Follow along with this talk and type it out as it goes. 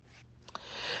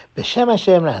B'Shem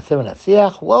Hashem Na'aseh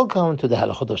V'Natziach. Welcome to the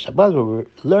Hilchot Shabbat, where we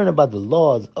learn about the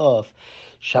laws of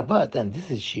Shabbat, and this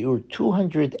is Shiur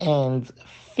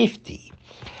 250.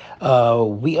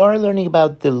 We are learning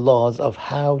about the laws of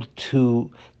how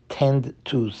to tend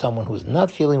to someone who's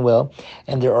not feeling well,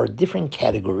 and there are different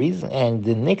categories. And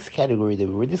the next category that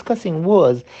we were discussing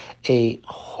was a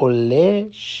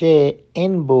chole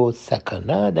she'en bo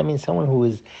sakana. That means someone who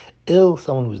is ill,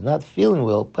 someone who's not feeling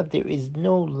well, but there is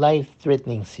no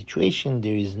life-threatening situation,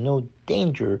 there is no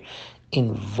danger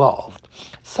involved.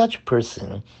 Such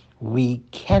person, we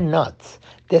cannot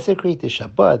desecrate the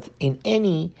Shabbat in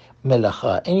any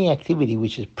melacha, any activity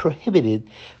which is prohibited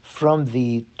from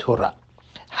the Torah.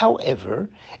 However,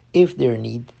 if there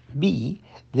need be,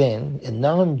 then a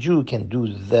non-Jew can do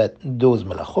those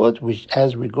melachot, which,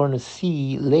 as we're going to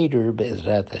see later,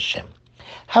 be'ezrat Hashem.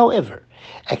 However,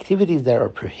 activities that are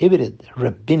prohibited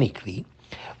rabbinically,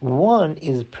 one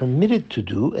is permitted to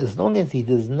do as long as he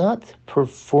does not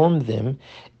perform them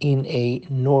in a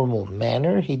normal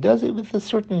manner. He does it with a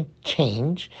certain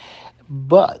change,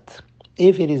 but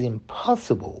if it is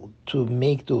impossible to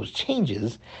make those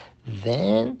changes,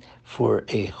 then for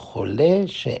a chole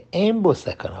she'en bo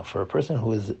sakana, for a person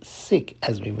who is sick,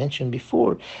 as we mentioned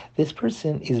before, this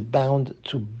person is bound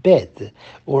to bed,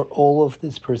 or all of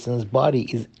this person's body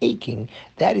is aching.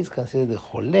 That is considered the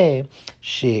chole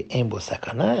she'en bo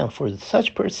sakana, and for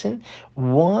such person,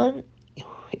 one,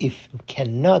 if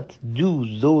cannot do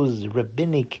those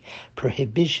rabbinic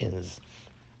prohibitions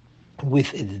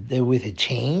with a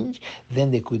change, then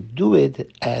they could do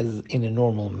it as in a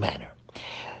normal manner.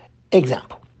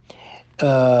 Example,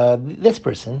 this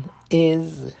person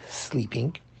is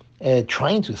sleeping,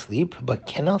 trying to sleep, but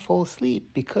cannot fall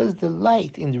asleep because the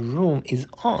light in the room is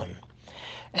on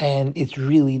and it's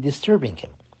really disturbing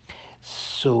him.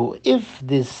 So if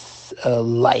this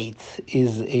light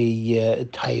is a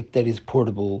type that is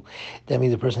portable, that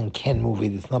means the person can move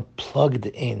it, it's not plugged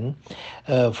in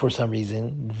for some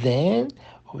reason, then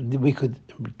we could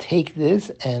take this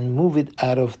and move it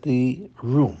out of the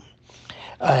room.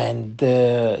 And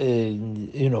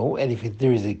and if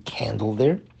there is a candle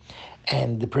there,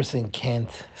 and the person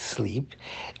can't sleep,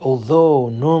 although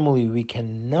normally we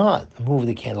cannot move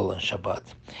the candle on Shabbat,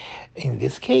 in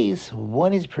this case,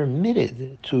 one is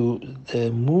permitted to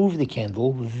move the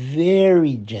candle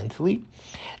very gently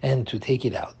and to take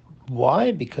it out.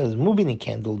 Why? Because moving the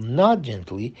candle not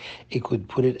gently, it could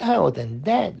put it out, and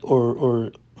that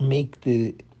or make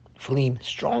the flame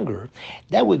stronger.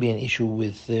 That would be an issue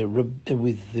with the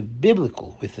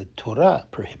biblical, with the Torah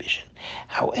prohibition.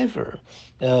 However,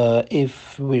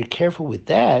 if we're careful with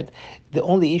that, the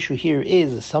only issue here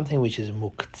is something which is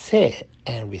muktzeh,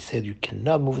 and we said you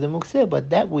cannot move the muktzeh,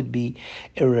 but that would be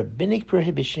a rabbinic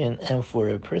prohibition, and for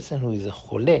a person who is a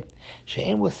chole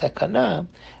she'en bo sakana,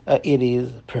 it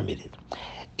is permitted.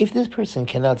 If this person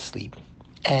cannot sleep,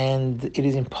 and it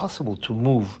is impossible to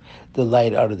move the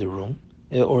light out of the room,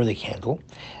 or the candle,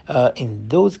 in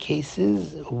those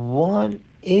cases, one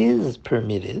is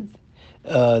permitted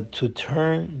to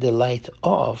turn the light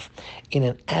off in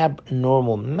an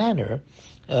abnormal manner,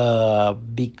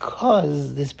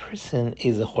 because this person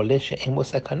is a chole she'en bo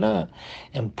sakana,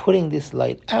 and putting this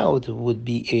light out would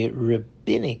be a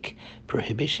rabbinic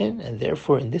prohibition, and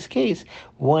therefore, in this case,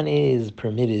 one is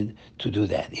permitted to do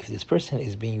that if this person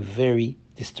is being very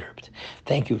disturbed.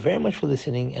 Thank you very much for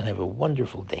listening, and have a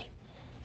wonderful day.